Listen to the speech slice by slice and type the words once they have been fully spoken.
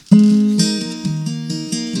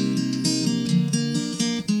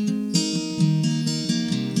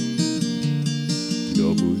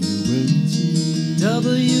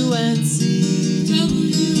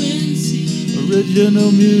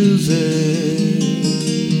Original music.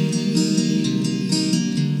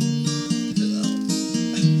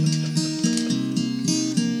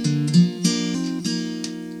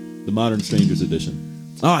 The Modern Strangers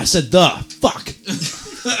edition. Oh, I said the. Fuck.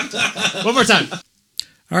 One more time.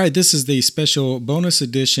 All right, this is the special bonus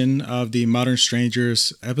edition of the Modern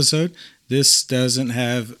Strangers episode. This doesn't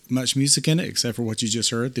have much music in it except for what you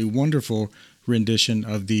just heard, the wonderful rendition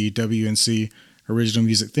of the WNC original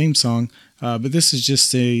music theme song. But this is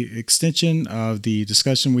just a extension of the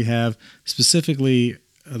discussion we have, specifically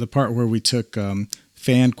the part where we took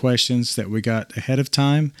fan questions that we got ahead of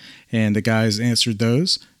time, and the guys answered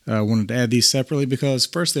those. I wanted to add these separately because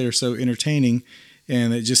first they're so entertaining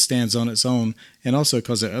and it just stands on its own, and also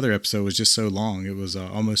because the other episode was just so long. It was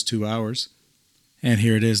almost 2 hours. And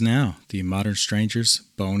here it is now, the Modern Strangers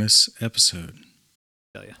bonus episode.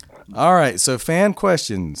 All right, so fan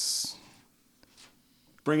questions.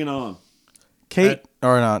 Bring it on. Kate,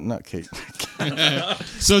 or not Kate.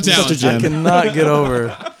 So talented. I cannot get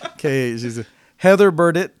over Kate. She's Heather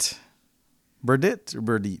Burdett. Burdett or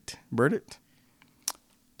Burdett? Burdett?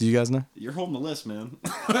 Do you guys know? You're holding the list, man.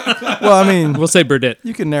 Well, I mean, We'll say Burdett.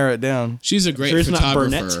 you can narrow it down. She's a great Sure it's not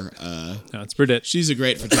photographer. No, it's Burdett. She's a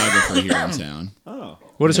great photographer here in town. Oh.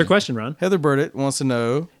 What is her question, Ron? Heather Burdett wants to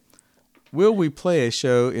know: Will you guys play a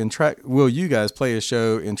show in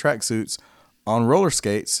tracksuits on roller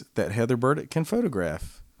skates that Heather Burdett can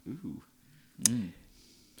photograph?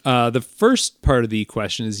 The first part of the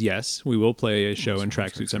question is yes, we will play a show in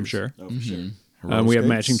tracksuits, I'm sure. Oh, for sure. We have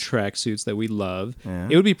matching tracksuits that we love. Yeah.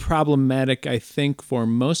 It would be problematic, I think, for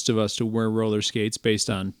most of us to wear roller skates based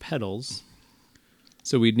on pedals.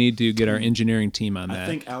 So we'd need to get our engineering team on that. I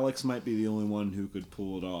think Alex might be the only one who could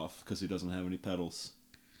pull it off because he doesn't have any pedals.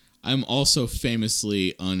 I'm also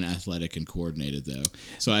famously unathletic and coordinated, though.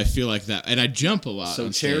 So I feel like that. And I jump a lot. So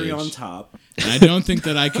on cherry stage. on top. And I don't think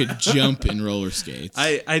that I could jump in roller skates.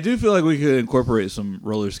 I do feel like we could incorporate some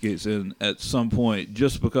roller skates in at some point,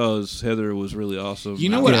 just because Heather was really awesome. You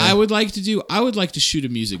know what I would like to do? I would like to shoot a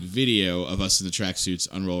music video of us in the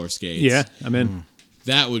tracksuits on roller skates. Yeah, I'm in.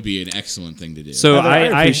 That would be an excellent thing to do. So Heather, I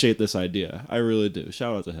I appreciate this idea. I really do.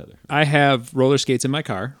 Shout out to Heather. I have roller skates in my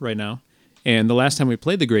car right now. And the last time we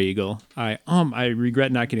played the Grey Eagle, I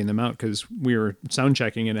regret not getting them out because we were sound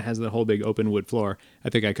checking and it has the whole big open wood floor. I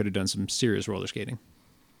think I could have done some serious roller skating.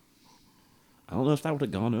 I don't know if that would have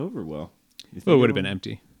gone over well. Well, it would have been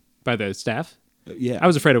empty by the staff. Yeah. I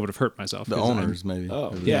was afraid I would have hurt myself. The 'cause owners, maybe.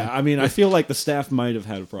 Oh, yeah. I mean, I feel like the staff might have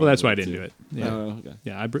had a problem. Well, that's why I with didn't too. do it. Yeah, Okay.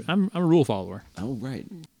 yeah. I'm a rule follower. Oh, right.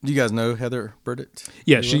 Do you guys know Heather Burdett?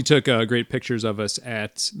 Yeah, she took great pictures of us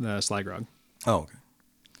at Sly Grog. Oh, okay.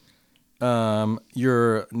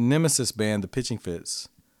 Your nemesis band, the Pitching Fits,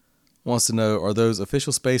 wants to know: Are those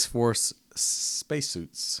official Space Force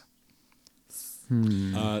spacesuits?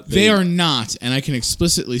 they are not, and I can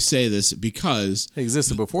explicitly say this because They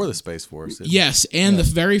existed before the Space Force. yes, and the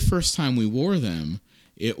very first time we wore them,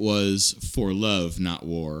 it was for love, not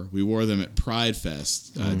war. We wore them at Pride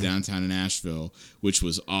Fest downtown in Asheville, which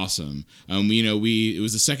was awesome. It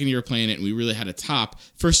was the second year playing it, and we really had a top.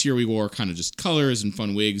 First year we wore kind of just colors and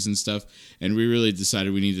fun wigs and stuff, and we really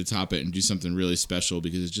decided we needed to top it and do something really special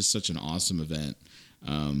because it's just such an awesome event.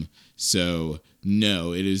 So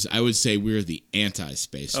no, it is. I would say we're the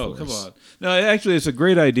anti-Space Oh, Force. come on. No, actually, it's a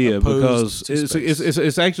great idea Opposed because to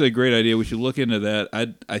it's actually a great idea. We should look into that.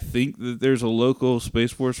 I think that there's a local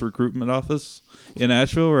Space Force recruitment office in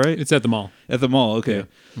Asheville, right? It's at the mall. At the mall, okay.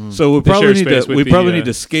 So we They probably share need space to with the, need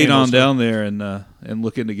to skate handle on stuff. down there and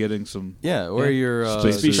look into getting some. Yeah, or your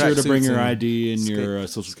Space Be sure to bring tracksuits your and ID and your skate-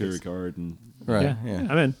 social security card. And Right. Yeah, Yeah.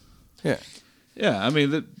 I'm in. Yeah. Yeah, I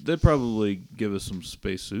mean they'd probably give us some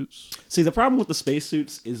space suits. see, the problem with the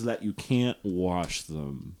spacesuits is that you can't wash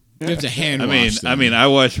them. You have to hand wash them. I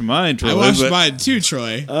watched mine. Troy, I washed but- mine too,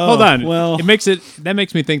 Troy. Hold on. well- That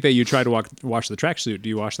makes me think that you try to wash the tracksuit. Do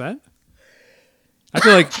you wash that? I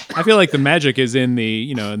feel like the magic is in the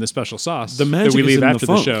in the special sauce The magic that we is leave in after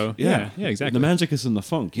the funk. show. Yeah, exactly. The magic is in the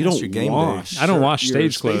funk. You That's don't your game day. wash. I don't wash your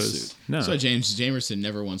stage spacesuit. clothes. No. So Jameson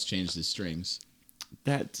never once changed his strings.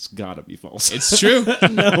 That's gotta be false. It's true.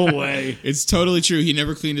 no way. It's totally true. He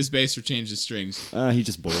never cleaned his bass or changed his strings. He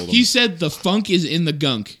just boiled them. He said the funk is in the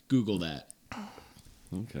gunk. Google that.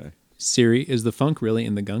 Okay. Siri, is the funk really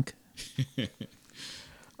in the gunk?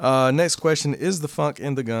 Next question: Is the funk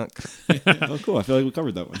in the gunk? Oh, cool. I feel like we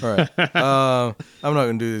covered that one. All right. I'm not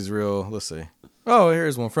going to do these real. Let's see. Oh,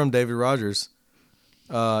 here's one from David Rogers.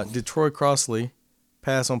 Did Troy Crossley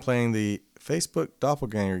pass on playing the Facebook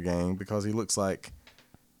doppelganger game because he looks like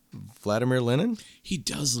Vladimir Lenin? He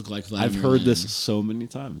does look like Vladimir I've heard Lenin. this so many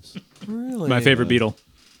times. Really? My favorite Beatle.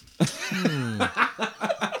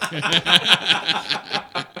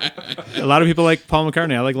 A lot of people like Paul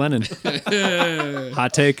McCartney. I like Lennon.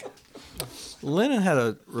 Hot take. Lenin had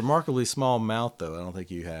a remarkably small mouth, though. I don't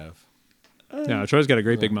think you have. No, Troy's got a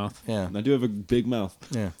great big mouth. Yeah. I do have a big mouth.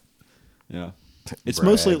 Yeah. Yeah. It's Brag.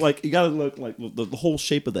 mostly like you gotta look like the whole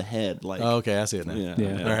shape of the head. Like, Oh, okay. I see it now. yeah,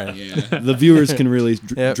 Yeah. All right. Yeah. The viewers can really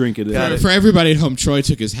Yep. drink it in. Got it. For everybody at home, Troy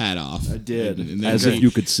took his hat off. I did, then as if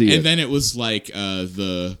you could see and it. then it was like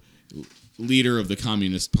the leader of the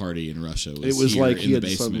Communist Party in Russia. It was here like in he the had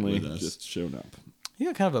basement suddenly with us. just shown up. You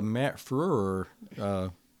got kind of a Matt Frewer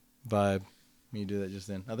vibe when you do that just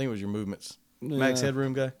then. I think it was your movements. Max Yeah.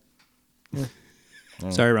 Headroom guy.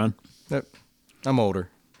 Sorry, Ron. Nope. I'm older.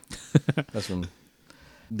 That's from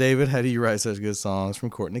David. How do you write such good songs? From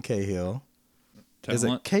Courtney Cahill. Is it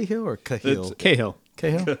Talent. Cahill or Cahill? Cahill.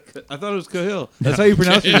 Cahill. I thought it was Cahill. That's how you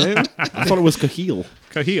pronounce your name? I thought it was Cahill.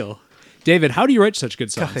 Cahill. David, how do you write such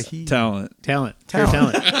good songs? Cahill. Talent. Talent. Pure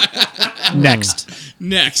talent. Next.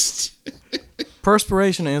 Next.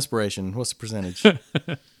 Perspiration and inspiration. What's the percentage?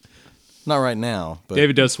 Not right now, but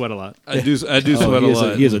David does sweat a lot. I do sweat he a is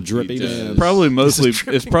lot. he is a drippy He does. man. Probably mostly.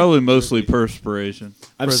 It's probably mostly perspiration.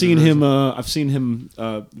 I've seen him. I've seen him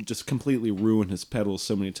just completely ruin his pedals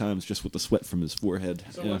so many times just with the sweat from his forehead.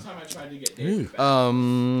 Yeah. time I tried to get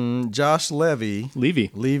David Josh Levi. Levi.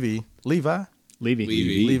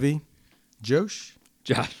 Levi. Josh.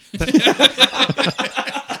 Josh.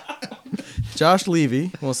 Josh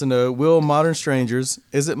Levy wants to know: will Modern Strangers?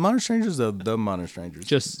 Is it Modern Strangers or the Modern Strangers?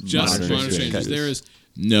 Just Just Modern Modern Strangers. Strangers. There is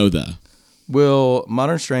no the. Will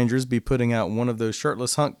Modern Strangers be putting out one of those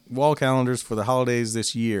shirtless hunk wall calendars for the holidays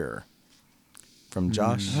this year? From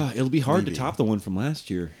Josh. It'll be hard Levy. to top the one from last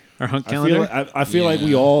year. our hunk I feel, calendar. I feel like we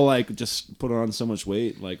Yeah. all like just put on so much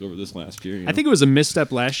weight like over this last year. You know? I think it was a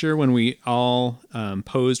misstep last year when we all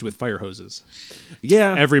posed with fire hoses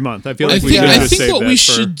yeah. every month. I feel I like we think, should I just think save what that we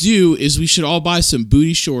for- should do is we should all buy some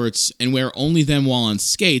booty shorts and wear only them while on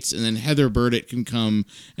skates, and then Heather Burdett can come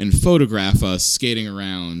and photograph us skating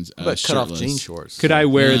around. But cut off shirtless. jean shorts. Could I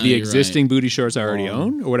wear Yeah, the you're existing right. booty shorts I already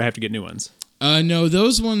own, or would I have to get new ones? No,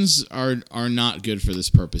 those ones are not good for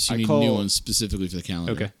this purpose. You I need call- new ones specifically for the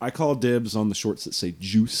calendar. Okay. I call dibs on the shorts that say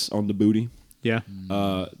juice on the booty Yeah.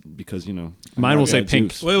 because, you know. Mine will say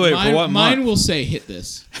pink. Juice. Wait, Mine, for what mine month? will say hit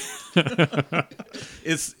this.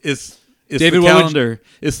 It's David, the what would calendar.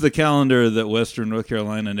 It's the calendar that Western North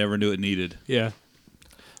Carolina never knew it needed. Yeah.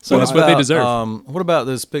 So that's what they deserve. What about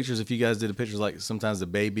those pictures? If you guys did the pictures, like sometimes the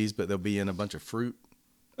babies, but they'll be in a bunch of fruit.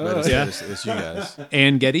 But it's, yeah. it's you guys.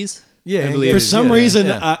 And Getty's. Yeah, I believe yeah, For it some yeah, reason,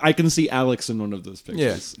 yeah. I can see Alex in one of those pictures.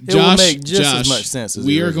 Yes, it Josh, will make just Josh, as much sense as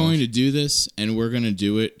we the are originals. going to do this, and we're going to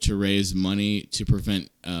do it to raise money to prevent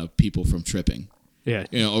people from tripping, Yeah.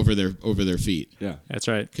 over their feet. Yeah. That's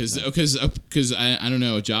right. Because I don't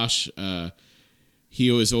know, Josh. He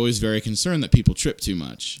was always very concerned that people trip too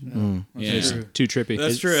much. Yeah. Too trippy.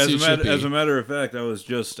 That's true. too trippy. As a matter of fact, I was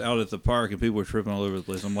just out at the park and people were tripping all over the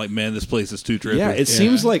place. I'm like, man, this place is too trippy. Yeah, it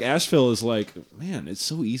seems like Asheville is like, man, it's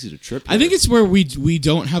so easy to trip. I think here. it's where we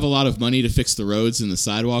don't have a lot of money to fix the roads and the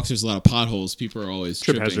sidewalks. There's a lot of potholes. People are always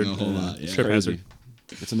Trip tripping hazard. a whole lot. Yeah. Trip hazard.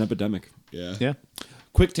 It's an epidemic. Yeah. Yeah.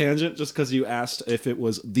 Quick tangent, just because you asked if it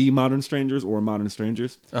was the Modern Strangers or Modern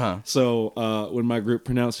Strangers. Uh-huh. So when my group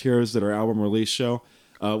Pronounced Heroes did our album release show,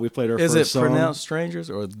 we played our Is first it song. pronounced strangers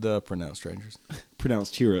or the pronounced strangers?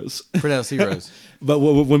 Pronounced Heroes. Pronounced heroes. But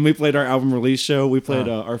when we played our album release show, we played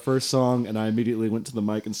our first song, and I immediately went to the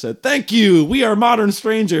mic and said, "Thank you, we are Modern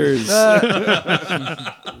Strangers."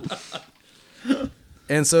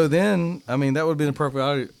 And so then, I mean, that would be the perfect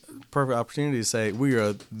opportunity to say we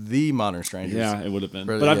are the Modern Strangers. Yeah, it would have been.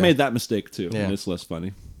 Really, But I've yeah. made that mistake too, Yeah. and it's less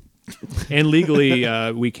funny. And legally,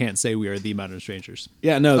 we can't say we are the Modern Strangers.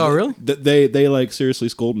 Yeah, no. Oh, really? They like seriously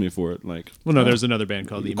scold me for it. Like, Well, no, there's another band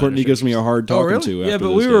called the Courtney Modern gives me a Strangers. hard talking really? to. Yeah, after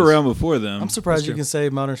but we those were days. around before them. I'm surprised you true. can say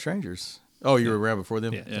Modern Strangers. Oh, you were around before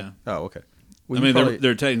them? Yeah. Oh, okay. I Well, you mean, probably-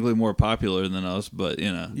 they're technically more popular than us, but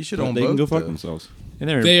you know. you should But own they both. can go fuck though. themselves. And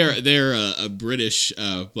they're They're a British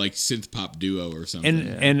like synth pop duo or something.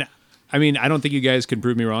 and I mean, I don't think you guys can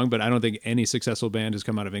prove me wrong, but I don't think any successful band has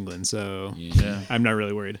come out of England, so Yeah. I'm not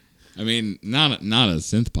really worried. I mean, not a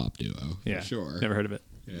synth pop duo. Yeah, for sure. Never heard of it.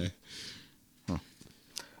 Yeah.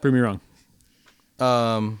 Prove me wrong.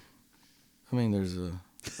 I mean, there's a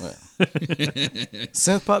what?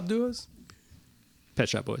 synth pop duos. Pet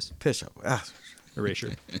Shop Boys, Pitch up.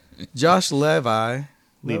 Erasure. Josh Levi.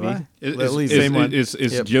 Levy. Levy. Same one. It's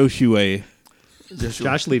Yep. Joshua.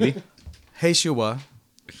 Josh Levy. Heshua.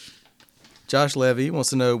 Josh Levy wants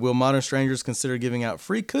to know, will Modern Strangers consider giving out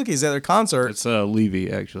free cookies at their concert? It's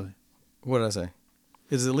Levy, actually. What did I say?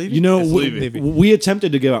 Is it Levy? You know, It's we, Levy. we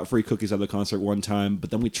attempted to give out free cookies at the concert one time, but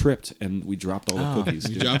then we tripped and we dropped all the cookies.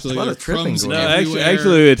 You dude. dropped a lot like of tripping crumbs going No, on. everywhere.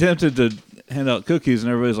 actually, we attempted to hand out cookies,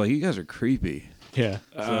 and everybody's like, "You guys are creepy." Yeah.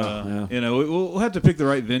 Yeah. You know, we'll have to pick the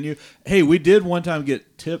right venue. Hey, we did one time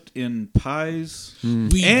get tipped in pies. we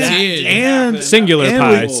did. And Singular and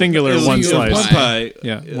pie. we- Singular it was one singular slice. One pie.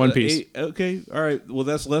 Yeah, one piece. Okay, all right. Well,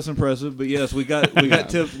 that's less impressive, but yes, we got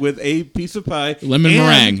tipped with a piece of pie, Lemon and-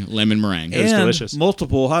 meringue. Lemon meringue. was and delicious.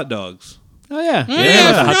 multiple hot dogs. Oh yeah. Oh, yeah,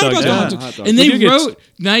 I hot forgot dogs, about the yeah. hot dogs. Hot dogs. And We they do get- wrote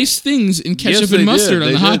nice things in ketchup Yes, and they mustard did. on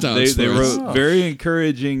They the hot did. dogs. They for us. wrote very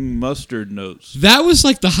encouraging mustard notes. That was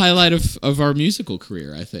like the highlight of our musical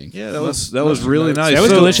career, I think. Yeah, that was really nice. That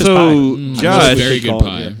was delicious So, pie. Josh, very good Call it,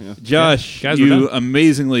 pie. yeah. Josh, Guys, we're you done.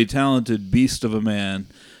 amazingly talented beast of a man.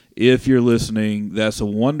 If you're listening, that's a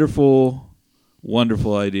wonderful,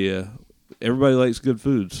 wonderful idea. Everybody likes good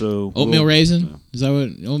food, so Oatmeal raisin? Is that what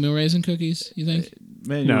oatmeal raisin cookies? You think?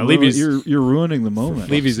 Man, No, you're, Levy's- you're ruining the moment.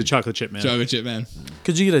 Levy's the chocolate chip man. Chocolate chip man.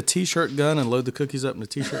 Could you get a T-shirt gun and load the cookies up in a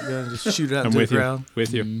T-shirt gun and just shoot it out I'm into with the you. crowd?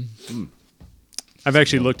 With you. I've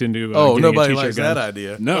actually looked into. Oh, getting a nobody t-shirt likes gun. that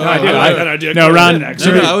idea. No, I do. I like that idea. No, Ron. No,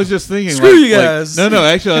 I was just thinking. Screw you like- guys. No,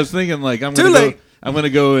 actually, I was thinking like I'm Too gonna late. go. I'm gonna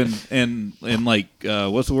go and like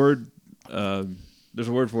what's the word? There's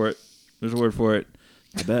a word for it. There's a word for it.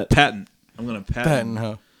 I bet. Patent. I'm gonna patent, Patent,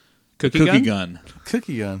 huh? Cookie, cookie gun? gun.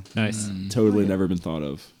 Cookie gun. Nice. Totally never been thought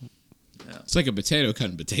of. It's like a potato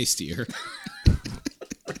cut but tastier.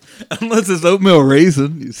 Unless it's oatmeal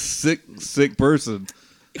raisin, you sick person.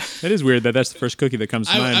 It is weird that that's the first cookie that comes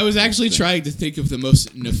to mind. I was actually trying to think of the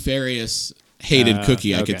most nefarious hated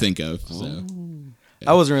cookie I could okay. think of. So.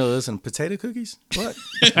 I wasn't really listening. Potato cookies? What?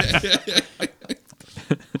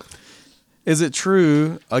 Is it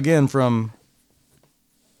true, again from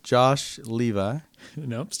Josh Levi?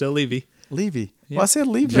 No, still Levy. Levy. Well, I said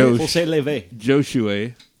Levi. Joe- We'll say leve.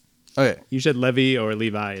 Joshua. Okay, You said Levy or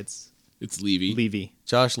Levi. It's It's Levy. Levy,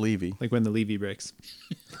 Josh Levy. like when the Levy breaks.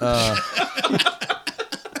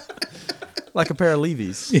 Like a pair of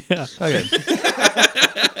Levi's. Yeah. Okay.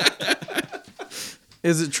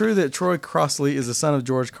 Is it true that Troy Crossley is the son of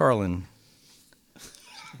George Carlin?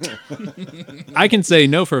 I can say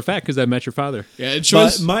no for a fact because I met your father. Yeah, it But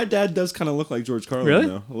shows. my dad does kind of look like George Carlin, Really?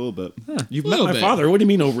 though, a little bit. You've met Little my bit. father. What do you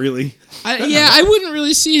mean, oh, really? I wouldn't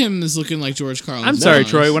really see him as looking like George Carlin. I'm to be sorry, honest.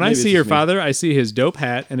 Troy. When I Maybe see it's your just me. father, I see his dope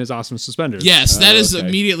hat and his awesome suspenders. Yes, that is okay.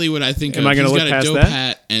 immediately what I think Am of. I gonna He's look got a past dope that?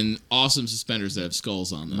 hat and awesome suspenders that have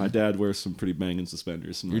skulls on them. My dad wears some pretty banging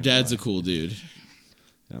suspenders. Your dad's a cool dude.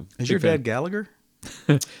 Is your dad Gallagher?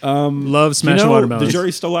 Love smashing watermelons. The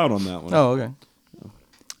jury's still out on that one. Oh, okay.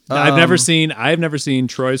 I've never seen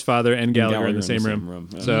Troy's father and Gallagher in the same room.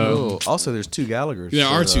 Yeah. So Oh, also, there's two Gallaghers. There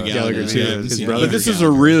are two Gallagher Gallaghers. too, Yeah, his yeah. brother. But this is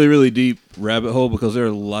a really, really deep rabbit hole because there are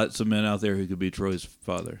lots of men out there who could be Troy's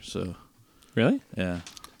father. So, really, yeah.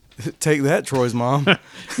 Take that, Troy's mom.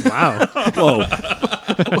 wow. Whoa.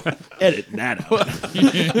 Edit that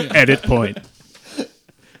out. Edit point.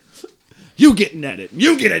 You get an edit.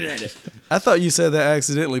 You get an edit. I thought you said that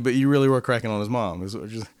accidentally, but you really were cracking on his mom. Is what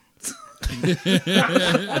you're-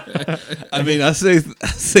 I mean, I say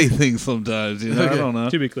things sometimes. You know, I don't know.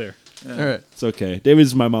 To be clear, All right. It's okay.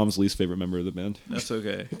 David's my mom's least favorite member of the band. That's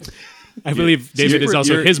okay. I believe David is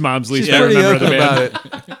also you're- his mom's least She's favorite pretty member of the open band.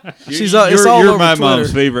 about it. She's it's all You're over my Twitter.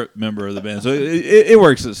 mom's favorite member of the band, so it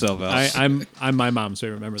works itself out. I'm my mom's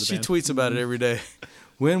favorite member of the She band. tweets about it every day.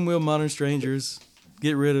 When will Modern Strangers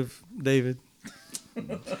get rid of David?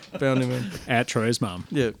 Found him in. At Troy's mom.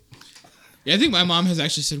 Yeah. Yeah, I think my mom has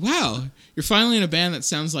actually said, "Wow, you're finally in a band that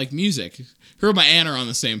sounds like music." Her and my aunt are on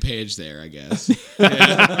the same page there, I guess.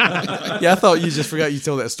 Yeah, I thought you just forgot you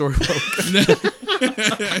told that story.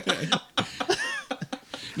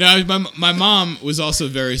 No, my mom was also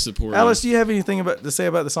very supportive. Alice, do you have anything to say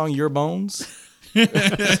about the song Your Bones? All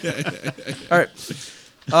right.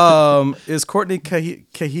 Is Courtney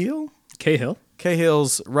Cahill?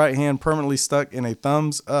 Cahill's right hand permanently stuck in a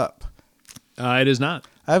thumbs up? It is not.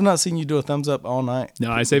 I have not seen you do a thumbs up all night.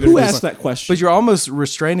 No, I saved it Who for this asked one. that question? But you're almost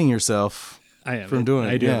restraining yourself. I am from doing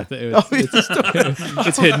it, I do. yeah.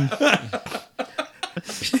 It's hidden.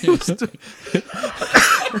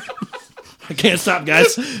 I can't stop,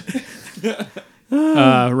 guys.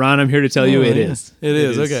 Ron, I'm here to tell you it is. It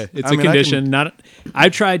is, okay. It's I a mean, I condition. I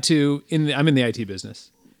tried to. I'm in the IT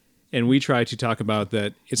business, and we try to talk about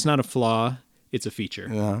that. It's not a flaw; it's a feature.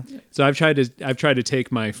 Uh-huh. So I've tried to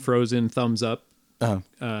take my frozen thumbs up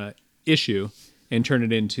issue and turn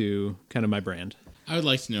it into kind of my brand. I would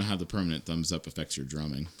like to know how the permanent thumbs up affects your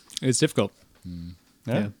drumming. It's difficult.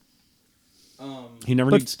 Yeah. He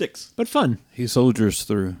never needs sticks. But fun. He soldiers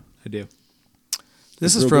through. I do.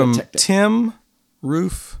 This is Real from good tech. Tim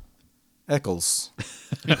Roof Eccles.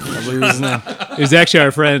 I believe his name. It's actually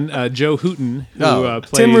our friend Joe Hooten, who Oh,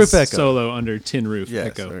 plays Tin Roof Echo. solo under Tin Roof Yes.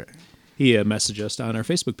 Echo. All right. He messaged us on our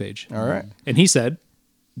Facebook page. All right. And he said,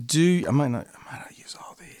 I might not use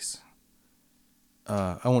all these.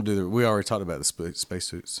 I won't do we already talked about the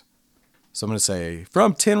spacesuits. So I'm going to say,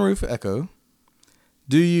 from Tin Roof Echo,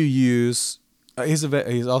 do you use...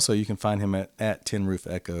 he's also, you can find him at Tin Roof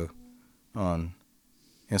Echo on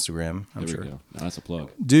Instagram, I'm There sure. we go. Now that's a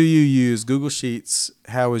plug. Do you use Google Sheets?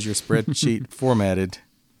 How is your spreadsheet formatted?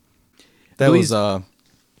 That Please.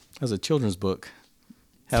 was a children's book.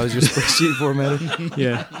 How is your spreadsheet formatted?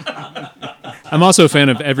 yeah. I'm also a fan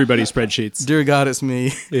of everybody's spreadsheets. Dear God, it's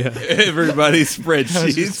me. Yeah. Everybody's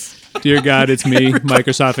spreadsheets. Dear God, it's me,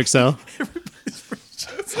 Microsoft Excel.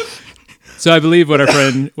 So I believe what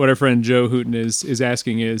our friend Joe Hooten is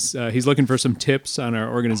asking is he's looking for some tips on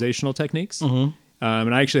our organizational techniques. Mm-hmm.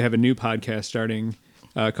 And I actually have a new podcast starting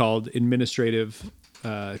called Administrative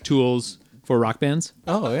Tools for Rock Bands.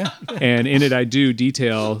 Oh, yeah. And in it, I do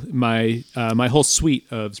detail my whole suite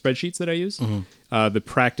of spreadsheets that I use, the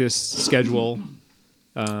practice schedule,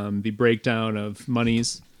 the breakdown of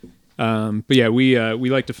monies. But yeah, we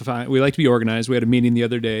like to be organized. We had a meeting the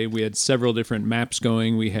other day. We had several different maps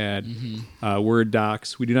going. We had Word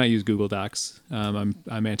docs. We do not use Google Docs. I'm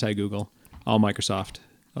anti-Google. All Microsoft.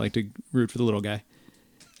 I like to root for the little guy.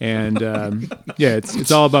 And yeah, it's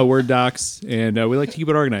all about Word docs, and we like to keep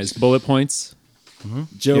it organized. Bullet points.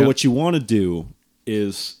 Joe, Yeah. what you want to do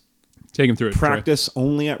is Take him through it. Troy. practice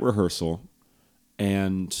only at rehearsal,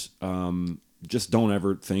 and just don't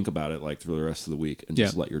ever think about it like through the rest of the week, and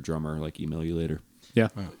just Yeah. let your drummer like email you later. Yeah.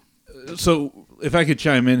 So if I could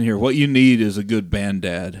chime in here, what you need is a good band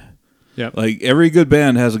dad. Yeah. Like every good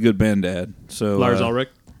band has a good band dad. So Lars Ulrich,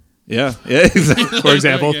 Yeah, exactly. for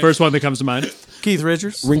example, first one that comes to mind. Keith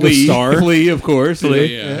Richards. Ringo Starr. Flea, of course.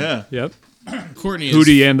 Flea. Yeah. Yep. Courtney is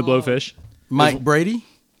Hootie and the Blowfish. Mike Brady.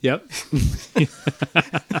 Yep.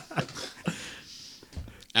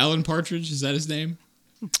 Alan Partridge. Is that his name?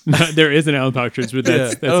 There is an Alan Partridge, but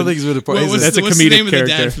that's, I don't think he's with a part. That's a what's comedic the name of the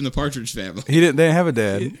character. dad from the Partridge Family? They didn't have a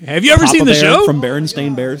dad. Have you ever Papa seen the Bear show? from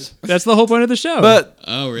Berenstain Bears? That's the whole point of the show. But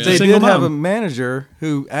Oh, really? they Single did have mom. a manager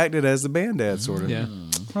who acted as the band dad, sort of. yeah.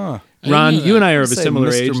 Huh. Ron, know you that. and I are of a Say similar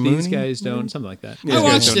Mr. age. These Mooney? guys don't. Something like that. I These guys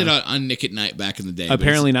watched don't it know. on Nick at Night back in the day. but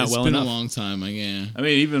Apparently it's- not well It's been enough. a long time. Yeah. I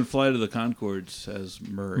mean, even Flight of the Conchords has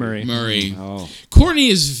Murray. Murray. Oh, Courtney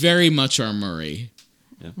is very much our Murray.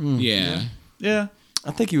 Yeah. Yeah. Yeah. I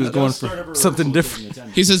think he was going for something different.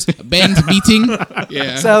 He says band beating.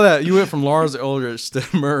 Yeah. How that you went from Lars Ulrich to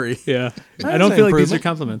Murray? Yeah. I That's don't an feel like these are improvement.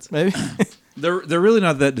 compliments. Maybe. They're really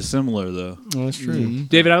not that dissimilar, though. Well, that's true.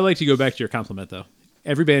 David, I would like to go back to your compliment, though.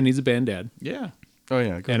 Every band needs a band dad, Yeah. Oh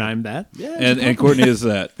yeah. Go and ahead. I'm that. And Courtney is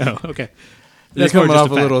that. Oh, okay. You're That's more coming just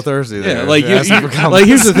off a fact. little thirsty there. Yeah, like You're asking for like compliments.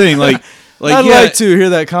 here's the thing, like I'd yeah, like to hear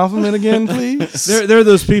that compliment again, please. There are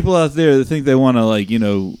those people out there that think they want to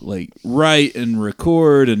like write and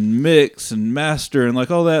record and mix and master and like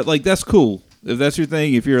all that. Like that's cool if that's your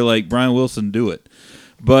thing. If you're like Brian Wilson, do it.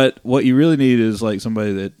 But what you really need is like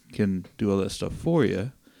somebody that can do all that stuff for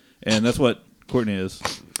you, and that's what Courtney is.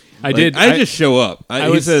 I just show up. I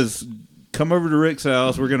He was- says, "Come over to Rick's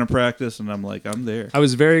house. We're gonna practice," and I'm like, "I'm there." I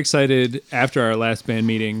was very excited after our last band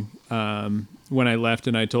meeting when I left,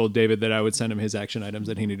 and I told David that I would send him his action items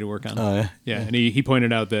that he needed to work on. Oh, yeah. Yeah, and he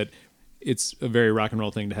pointed out that it's a very rock and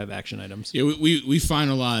roll thing to have action items. Yeah, we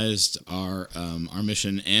finalized our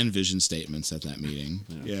mission and vision statements at that meeting.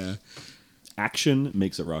 Yeah. action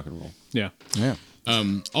makes it rock and roll. Yeah, Yeah.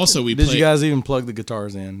 Also, we Did played. you guys even plug the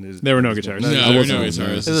guitars in? there were no guitars. No, I there were wasn't no on there.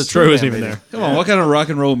 guitars. It was a Troy true wasn't band even meeting. there. Come on, what kind of rock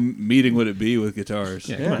and roll meeting would it be with guitars?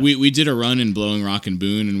 Yeah, come on. We did a run in Blowing Rock and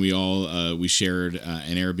Boone, and we all we shared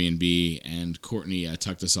an Airbnb, and Courtney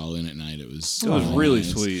tucked us all in at night. It was really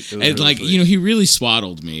nice. sweet. It was And really like sweet. he really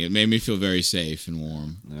swaddled me. It made me feel very safe and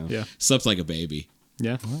warm. Yeah, Slept like a baby.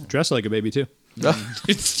 yeah. Dressed like a baby too.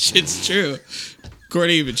 It's true.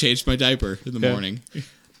 Courtney even changed my diaper in the Yeah. morning.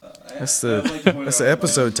 That's the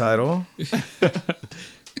episode title.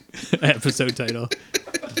 Episode title.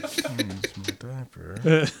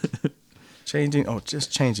 Diaper.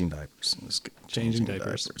 Just changing diapers. Let's get Changing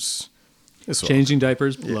diapers. This one. Changing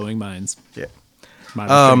diapers, blowing minds. Yeah.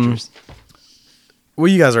 Modern Strangers. Well,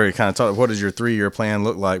 you guys already kind of talked. What does your 3-year plan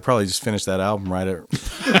look like? Probably just finish that album right at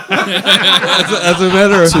As a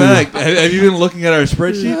matter of fact, have you been looking at our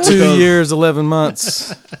spreadsheet? 2 years, 11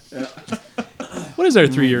 months. What is our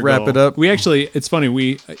 3-year goal? Wrap it up. We actually, it's funny,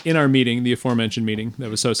 we, in our meeting, the aforementioned meeting that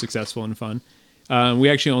was so successful and fun, We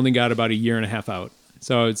actually only got about a year and a half out.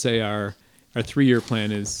 So I would say our 3-year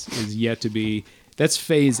plan is yet to be. That's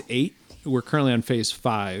phase 8. We're currently on phase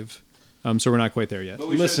 5. So we're not quite there yet. But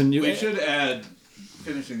Listen, we should add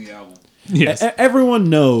finishing the album. Yes. Everyone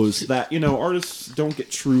knows that artists don't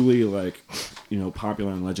get truly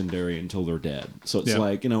popular and legendary until they're dead. So it's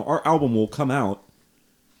our album will come out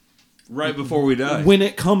Right before we die. when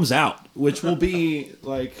it comes out, which will be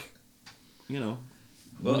when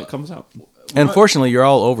it comes out. Unfortunately, you're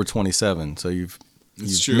all over 27, so you've true,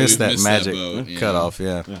 missed we've that missed that magic boat, yeah. cutoff.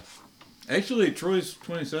 Yeah. Actually, Troy's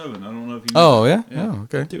 27. I don't know if you know. Oh yeah. Yeah. Oh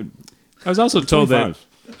okay. Dude, I was also told that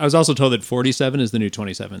 25. 47 is the new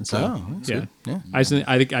 27. So Oh, that's yeah. good. Yeah. I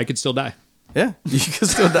think I could still die. Yeah. You can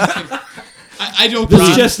still die. I don't. this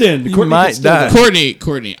believe- is just in. You Courtney might can still die.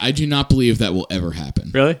 Courtney. I do not believe that will ever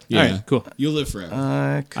happen. Really? Yeah. All right, cool. You'll live forever.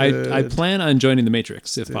 I plan on joining the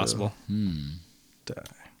Matrix if possible. And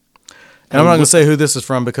I'm not going to say who this is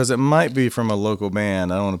from because it might be from a local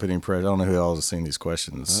band. I don't want to put any pressure. I don't know who else has seen these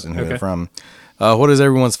questions and who Okay. they're from. What is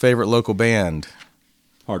everyone's favorite local band?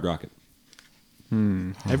 Hard Rocket.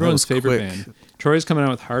 Everyone's was favorite quick. band. Troy's coming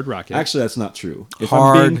out with Hard Rocket. Actually, that's not true. If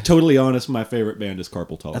Hard- I'm being totally honest, my favorite band is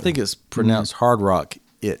Carpal Tunnel. I think it's pronounced Hard Rock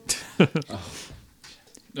It. No,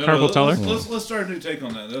 Carpal Tunnel? Let's start a new take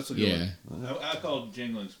on that. That's a good Yeah. one. I call it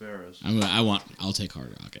Jingling Sparrows. I'll take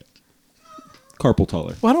Hard Rocket. Carpal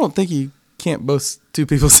Tunnel. Well, I don't think you can't both two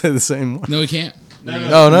people say the same one. No, we can't. No.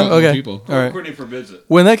 Oh, no? More Okay. People. All right. Courtney forbids it.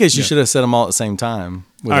 Well, in that case, you should have said them all at the same time.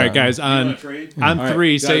 All right, guys. You wanna On trade? on All right,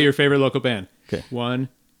 3, got say it. your favorite local band. Okay. 1,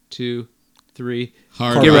 2, 3.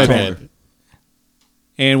 Hard Get right Rocket. band.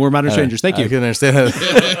 And we're Modern Strangers. Thank I you. couldn't understand that.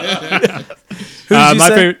 Who did you My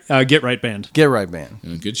say? favorite Get Right band. Get Right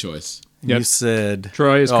Band. Good choice. Yep. You said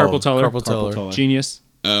Troy is Carpal Tunnel. Carpal Tunnel. Tunnel. Genius.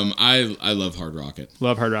 I love Hard Rocket.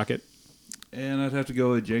 Love Hard Rocket. And I'd have to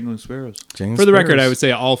go with Jingling Sparrows. James For the record, Sparrows. I would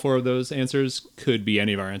say all 4 of those answers could be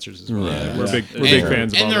any of our answers as well. Yeah. We're big And,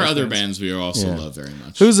 fans of all and there are those other bands. bands we also Yeah. love very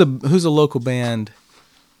much. Who's a local band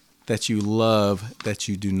that you love that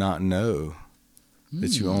you do not know,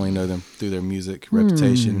 that you only know them through their music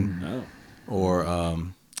reputation, or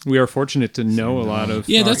We are fortunate to know a lot of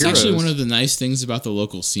Yeah, our that's actually heroes. one of the nice things about the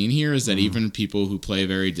local scene here is that even people who play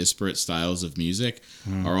very disparate styles of music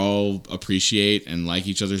are all appreciate and like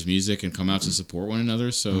each other's music and come out to support one another.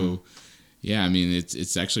 So, yeah, I mean,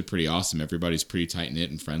 it's actually pretty awesome. Everybody's pretty tight knit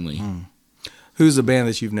and friendly. who's a band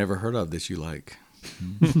that you've never heard of that you like?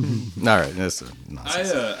 All right, that's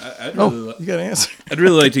nonsense. I'd really, Oh, you got an answer. I'd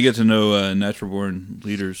really like to get to know Natural Born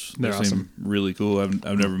Leaders. They're They awesome. seem really cool. I've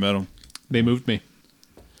never met them. They moved me.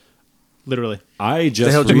 Literally. I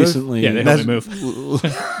just helped you move? recently. Yeah, they helped me move.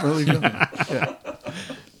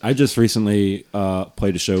 I just recently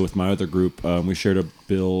played a show with my other group. We shared a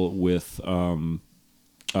bill with the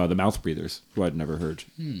Mouth Breathers, who I'd never heard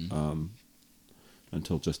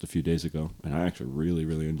until just a few days ago, and I actually really,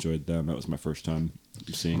 really enjoyed them. That was my first time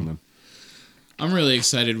seeing them. I'm really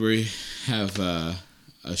excited. We have a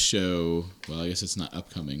show. Well, I guess it's not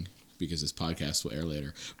upcoming because this podcast will air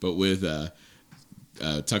later. But with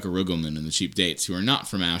Tucker Rugelman and the Cheap Dates, who are not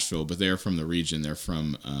from Asheville, but they're from the region. They're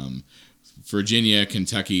from Virginia,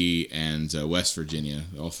 Kentucky, and West Virginia.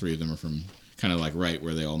 All 3 of them are from kind of like right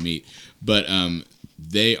where they all meet. But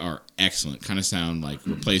they are excellent. Kind of sound like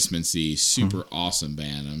Replacements-y. Super awesome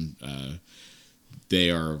band. They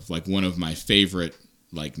are like one of my favorite,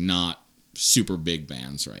 like not super big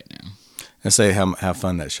bands right now. I say how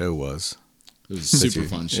fun that show was. It was a super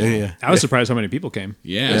fun show. Yeah. I was surprised how many people came.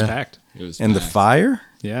 Yeah. It was Yeah. packed. It was And the packed. fire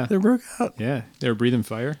Yeah. that broke out. Yeah. They were breathing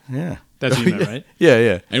fire. Yeah. That's what you meant, right?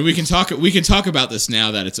 Yeah. And we can talk about this now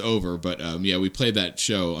that it's over, but yeah, we played that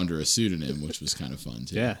show under a pseudonym, which was kind of fun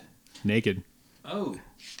too. Yeah. Naked. Oh.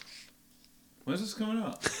 When's this coming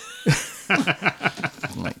out?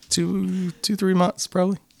 Like 2-3 months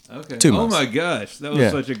probably. Okay. 2 Oh months. my gosh, that was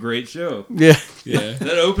Yeah. such a great show. Yeah. Yeah.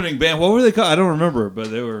 That opening band, what were they called? I don't remember,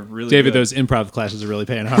 but they were really David, good. those improv classes are really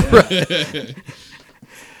paying off.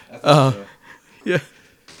 Yeah.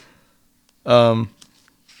 I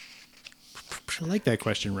like that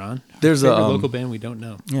question, Ron. There's Favorite a local band we don't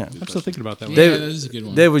know. yeah. I'm still thinking about that one. Yeah, that is a good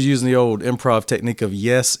one. Dave was using the old improv technique of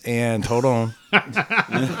yes and hold on.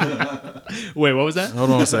 Wait, what was that? Hold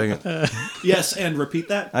on a second. Yes, and repeat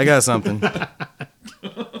that. I got something. I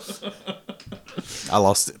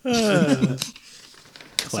lost it.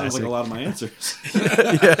 Sounds like a lot of my answers. So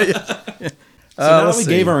let's now that we see.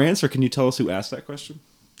 gave our answer, can you tell us who asked that question?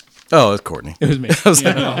 Oh, it's Courtney. It was me.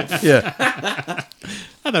 Yeah. I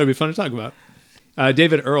thought it'd be fun to talk about.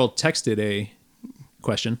 David Earl texted a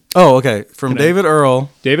question. Oh, okay. From David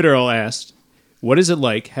Earl. David Earl asked, "What is it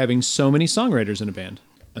like having so many songwriters in a band?"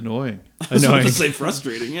 Annoying. I was about Annoying. to say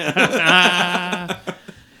frustrating. Yeah.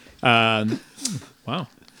 Wow.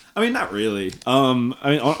 I mean, not really. I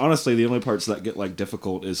mean, honestly, the only parts that get like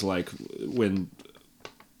difficult is like when.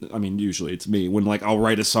 I mean, usually it's me when like I'll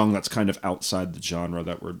write a song that's kind of outside the genre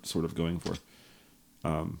that we're sort of going for.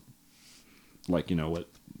 Like what,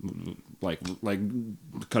 like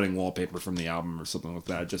cutting wallpaper from the album or something like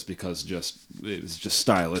that, just because it's just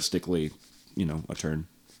stylistically, a turn.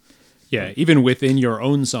 Yeah, even within your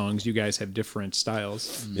own songs, you guys have different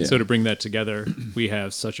styles. Yeah. So to bring that together, we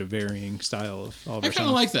have such a varying style of all of I our kind of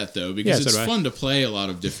songs. like that though because Yeah, so it's do I. fun to play a lot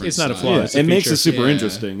of different. It's not a styles. flaw. Yeah, it's a it makes feature. it super Yeah.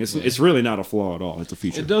 interesting. It's really not a flaw at all. It's a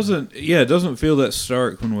feature. It doesn't. Yeah, it doesn't feel that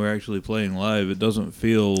stark when we're actually playing live. It doesn't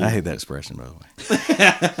feel. I hate that expression, by the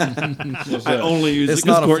way. I only use It's it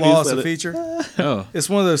 'cause not a Courtney flaw, it's said a it. feature. Oh, It's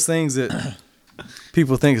one of those things that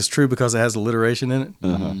people think is true because it has alliteration in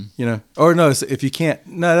it. Or no, it's if you can't.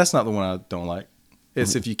 No, that's not the one I don't like.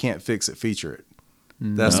 It's if you can't fix it, feature it.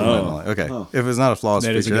 That's the one I don't like. Okay, Oh. if it's not a flaw, it's a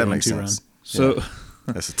That is a feature. good That one makes too, sense. so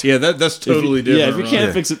That's a yeah, that's totally If you- different. Yeah, if you Ron. can't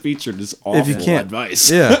Yeah. fix it featured, it's awful If you can't- advice.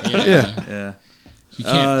 yeah, Yeah. yeah. Yeah. You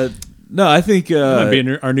can't. No, I think. That'd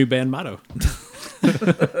be our new band motto.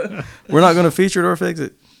 We're not going to feature it or fix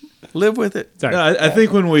it. Live with it. Sorry. No, I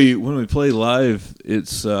think when we play live,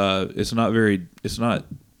 it's not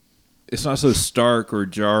so stark or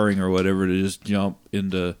jarring or whatever to just jump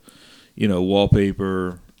into,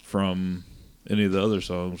 wallpaper from any of the other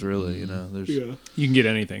songs. Really, there's You can get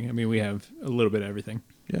anything. I mean, we have a little bit of everything.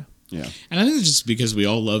 yeah. Yeah. And I think it's just because we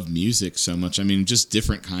all love music so much. I mean, just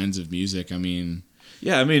different kinds of music. I mean,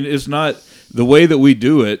 Yeah, I mean, it's not the way that we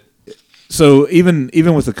do it. So even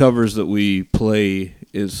with the covers that we play,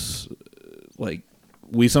 is like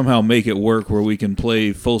we somehow make it work where we can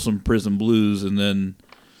play Folsom Prison Blues and then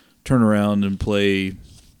turn around and play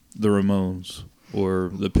the Ramones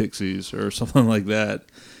or the Pixies or something like that,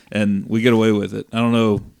 and we get away with it. I don't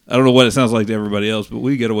know what it sounds like to everybody else, but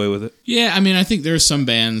we get away with it. yeah, I mean, I think there are some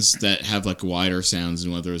bands that have like wider sounds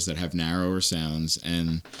and others that have narrower sounds.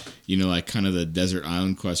 And, like kind of the desert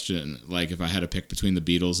island question, like if I had to pick between the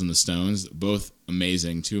Beatles and the Stones, both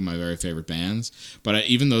amazing, two of my very favorite bands. But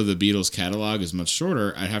even though the Beatles catalog is much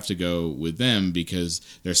shorter, I'd have to go with them because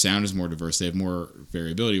their sound is more diverse. They have more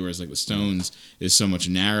variability, whereas like the Stones is so much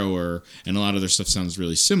narrower and a lot of their stuff sounds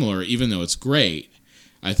really similar, even though it's great.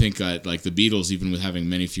 I think that like the Beatles, even with having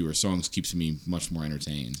many fewer songs, keeps me much more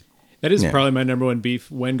entertained. That is Yeah. probably my number one beef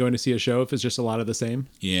when going to see a show, if it's just a lot of the same.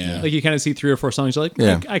 Yeah. Like you kind of see 3 or 4 songs, you're like,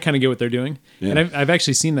 Yeah. I kind of get what they're doing. Yeah. And I've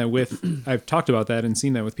actually seen that I've talked about that and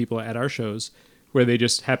seen that with people at our shows where they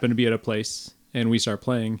just happen to be at a place and we start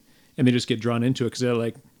playing and they just get drawn into it because they're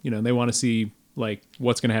like, they want to see like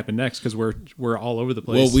what's going to happen next because we're all over the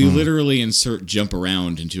place. Well, we literally insert "Jump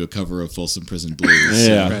Around" into a cover of Folsom Prison Blues.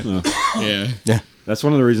 Yeah. Right. Yeah. That's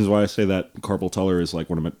one of the reasons why I say that Carpal Tuller is like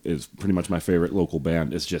is pretty much my favorite local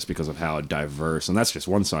band. Is just because of how diverse, and that's just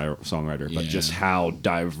one songwriter, but Yeah. just how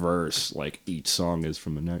diverse like each song is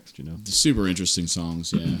from the next. Super interesting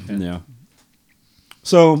songs. Yeah. Yeah.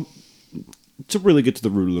 So to really get to the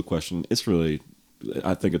root of the question,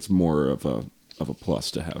 I think it's more of a plus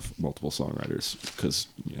to have multiple songwriters because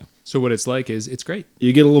So what it's like is it's great.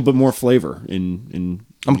 you get a little bit more flavor in.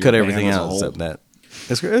 I'm your cut band everything as a out whole. except that.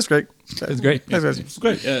 It's great. It's great. It's great. It's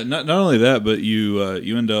great. Yeah, not only that, but you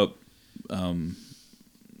end up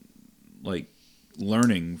like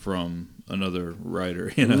learning from another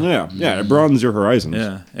writer. Yeah, it broadens your horizons.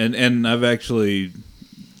 Yeah, and I've actually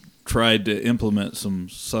tried to implement some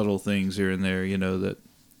subtle things here and there, that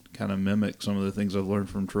kind of mimic some of the things I've learned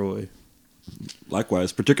from Troy.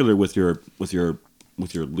 Likewise, particularly with your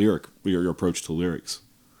approach to lyrics.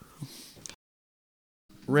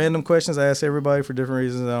 Random questions I ask everybody for different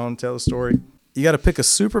reasons. I don't tell the story. You got to pick a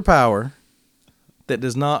superpower that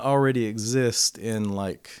does not already exist in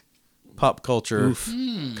like pop culture,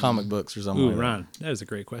 comic books, or something Ooh, like Ron, that is a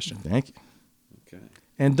great question. that. Thank you. Okay.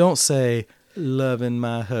 And don't say loving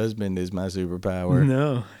my husband is my superpower.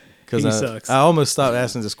 No. Because He sucks. I almost stopped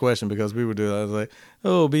asking this question because we would do it. I was like,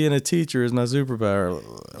 "Oh, being a teacher is my superpower."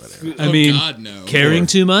 Whatever. I mean, God, no. caring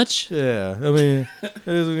too much? Yeah, I mean,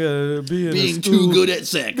 being Being too good at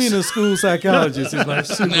sex. being a school psychologist is my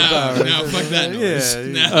superpower. No, fuck that noise.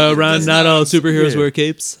 Yeah, No, Ron, that's not all superheroes yeah. wear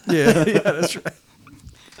capes. yeah, that's right.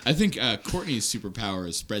 I think Courtney's superpower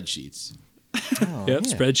is spreadsheets. Yep,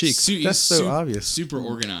 spread cheeks. That's so obvious. Super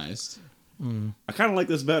organized. I kind of like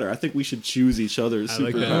this better. I think we should choose each other's I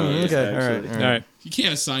like that. superpowers. Okay, all right, actually. all All right, You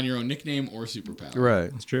can't assign your own nickname or superpower. Right.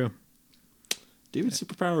 it's true. David's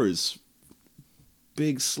superpower is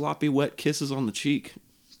big, sloppy, wet kisses on the cheek.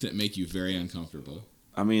 That make you very uncomfortable.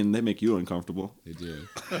 I mean, they make you uncomfortable. They do.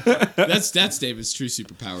 That's David's true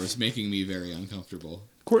superpower, is making me very uncomfortable.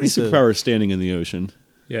 Courtney's superpower is standing in the ocean.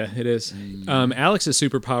 Yeah, it is. Alex's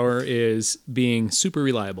superpower is being super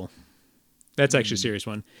reliable. That's actually a serious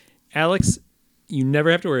one. Alex, you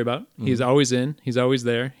never have to worry about. He's always in. He's always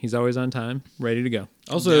there. He's always on time, ready to go.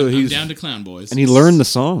 Also, I'm he's down to clown boys. And he learned the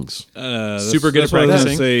songs. Super good at what I was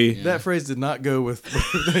gonna practicing. say. That phrase did not go with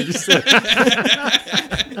what you said.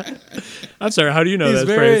 I'm sorry, how do you know that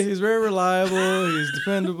He's phrase? very reliable. He's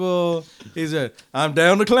dependable. I'm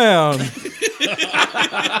down to clown.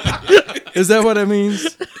 Is that what it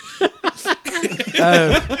means?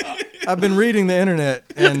 I've been reading the internet,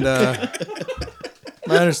 and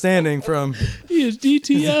my understanding from He is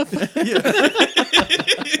DTF.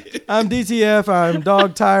 I'm DTF. I'm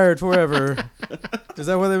dog tired forever. Is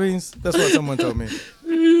that what that means? That's what someone told me.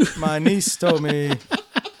 My niece told me.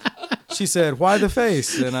 She said, "Why the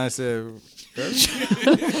face?" And I said,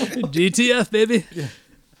 DTF, baby.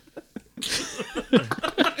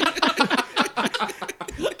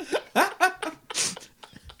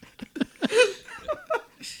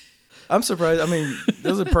 "I'm surprised. I mean, that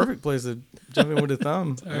was a perfect place to jump in with a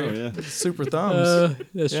thumb. Oh, yeah. Super thumbs.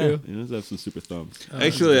 That's Yeah. true. He does have some super thumbs.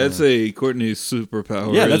 Actually, I'd say Courtney's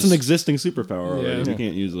superpower. Yeah, that's is- an existing superpower already. Yeah. You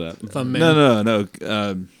can't use that. Thumb man. No.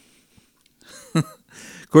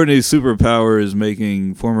 Courtney's superpower is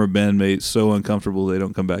making former bandmates so uncomfortable they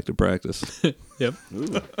don't come back to practice. Yep.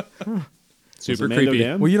 Ooh. Super Was it Mando creepy.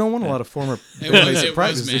 Dan? Well, you don't want a lot of former It bandmates was at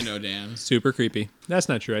practice. Mando Dan. Super creepy. That's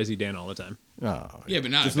not true. I see Dan all the time. Oh, Yeah,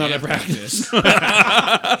 but not It's not at at practice.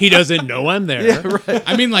 He doesn't know I'm there. yeah, right.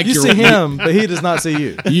 I mean, like You your see him, but he does not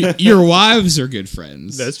see you. your wives are good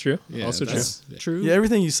friends. That's true. Yeah, also true. that's- True. Yeah,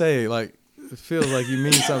 everything you say, like, it feels like you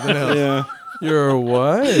mean something else. Yeah. Your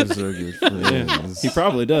wives are good friends. He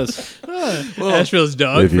probably does. Asheville's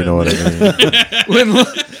dog. If you know what I mean.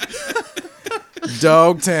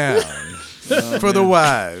 Dogtown for the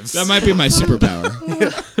wives. That might be my superpower.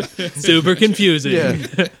 Super confusing.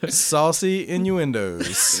 Yeah, saucy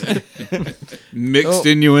innuendos. Mixed Band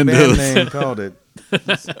innuendos. name called it.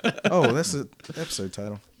 Oh, that's the episode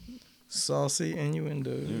title. Saucy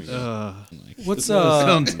innuendos. What's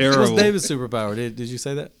sounds terrible. What's David's superpower? Did you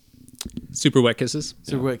say that? Super wet kisses.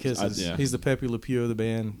 Super wet kisses. yeah. He's the Pepe Le Pew of the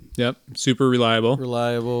band. Yep. Super reliable.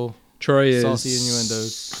 Reliable. Troy is Saucy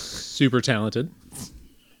innuendos. super talented.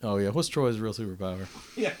 Oh yeah. What's Troy's real superpower?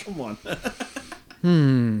 Yeah, come on.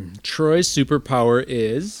 Troy's superpower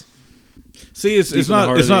is See, it's in the not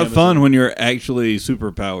heart it's of the not Amazon. fun when you're actually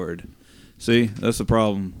super powered. See, that's the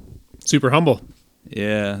problem. super humble.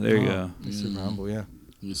 Yeah, there you go. He's super humble. Yeah.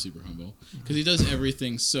 He's super humble because he does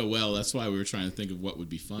everything so well. That's why we were trying to think of what would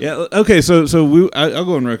be fun. Yeah. Okay. So I'll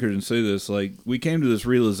go on record and say this. Like, we came to this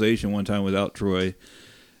realization one time without Troy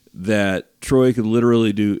that Troy could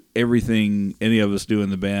literally do everything any of us do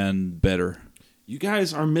in the band better. You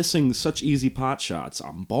guys are missing such easy pot shots.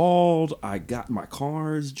 I'm bald. I got my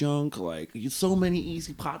car's junk. Like, so many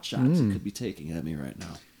easy pot shots you could be taking at me right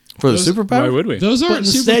now. For the Those- superpower. Why would we? Those But aren't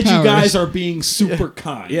instead, superpowers. you guys are being super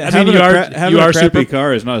kind. Yeah, I mean, having you a are- having you a are crappy super-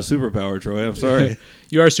 car is not a superpower, Troy. I'm sorry.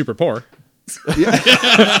 You are super poor.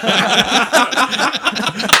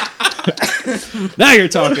 Now you're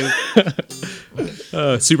talking.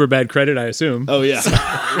 Super bad credit, I assume. Oh, yeah.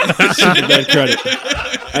 Super bad credit.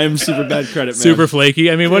 I am super bad credit, man. Super flaky.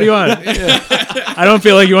 I mean, what do you want? I don't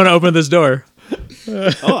feel like you want to open this door.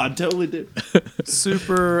 Oh, I totally did.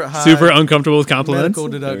 Super high. Super uncomfortable with compliments.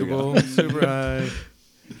 medical deductible. Super high.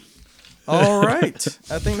 All right.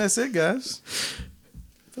 I think that's it, guys.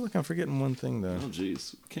 I feel like I'm forgetting one thing though. Oh,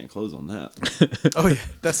 jeez. Can't close on that. Oh yeah,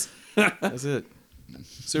 that's it.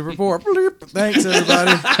 Super poor. Bleep. Thanks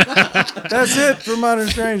everybody. That's it for Modern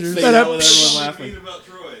Strangers. Fade out with everyone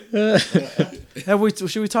laughing.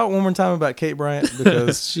 Should we talk one more time about Kate Bryant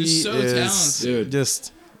because she She's so is talented.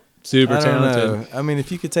 just Super I don't talented. know. I mean,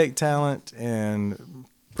 if you could take talent and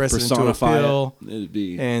press it into a Personify pill it. It'd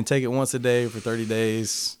be. and take it once a day for 30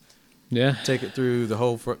 days, Yeah. take it through the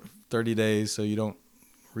whole 30 days so you don't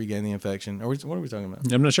regain the infection. What are we talking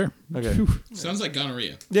about? I'm not sure. Okay. Sounds like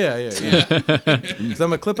gonorrhea. Yeah. So I'm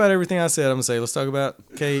gonna clip out everything I said. I'm gonna say, let's talk about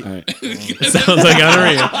Kate. All right. Sounds like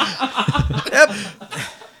gonorrhea. Yep.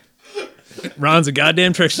 Ron's a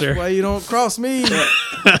goddamn trickster. Why you don't cross me?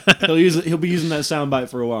 He'll be using that soundbite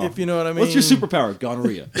for a while. If you know what I mean. What's your superpower?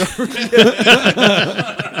 Gonorrhea.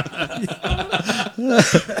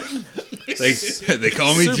 They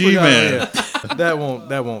call me Super G-Man. gonorrhea. That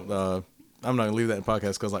won't. I'm not gonna leave that in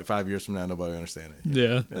podcast because like 5 years from now nobody will understand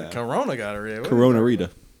it. Yeah. Corona gonorrhea. Corona Rita.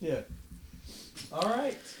 Yeah. All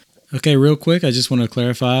right. Okay, real quick, I just want to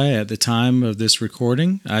clarify at the time of this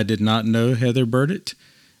recording, I did not know Heather Burdett.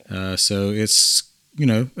 So it's,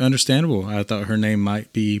 understandable. I thought her name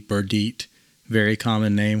might be Burdette, very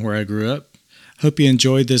common name where I grew up. Hope you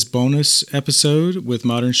enjoyed this bonus episode with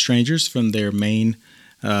Modern Strangers from their main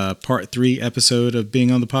part 3 episode of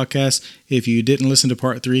being on the podcast. If you didn't listen to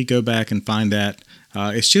part 3, go back and find that.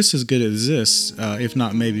 It's just as good as this, if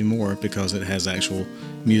not maybe more, because it has actual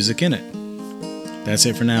music in it. That's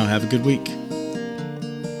it for now. Have a good week.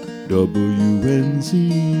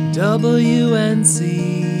 WNC.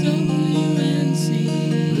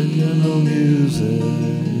 Piano music.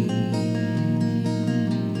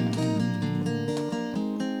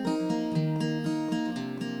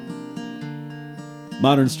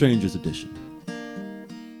 Modern Strangers Edition.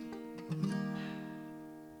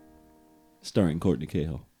 Starring Courtney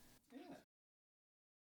Cahill.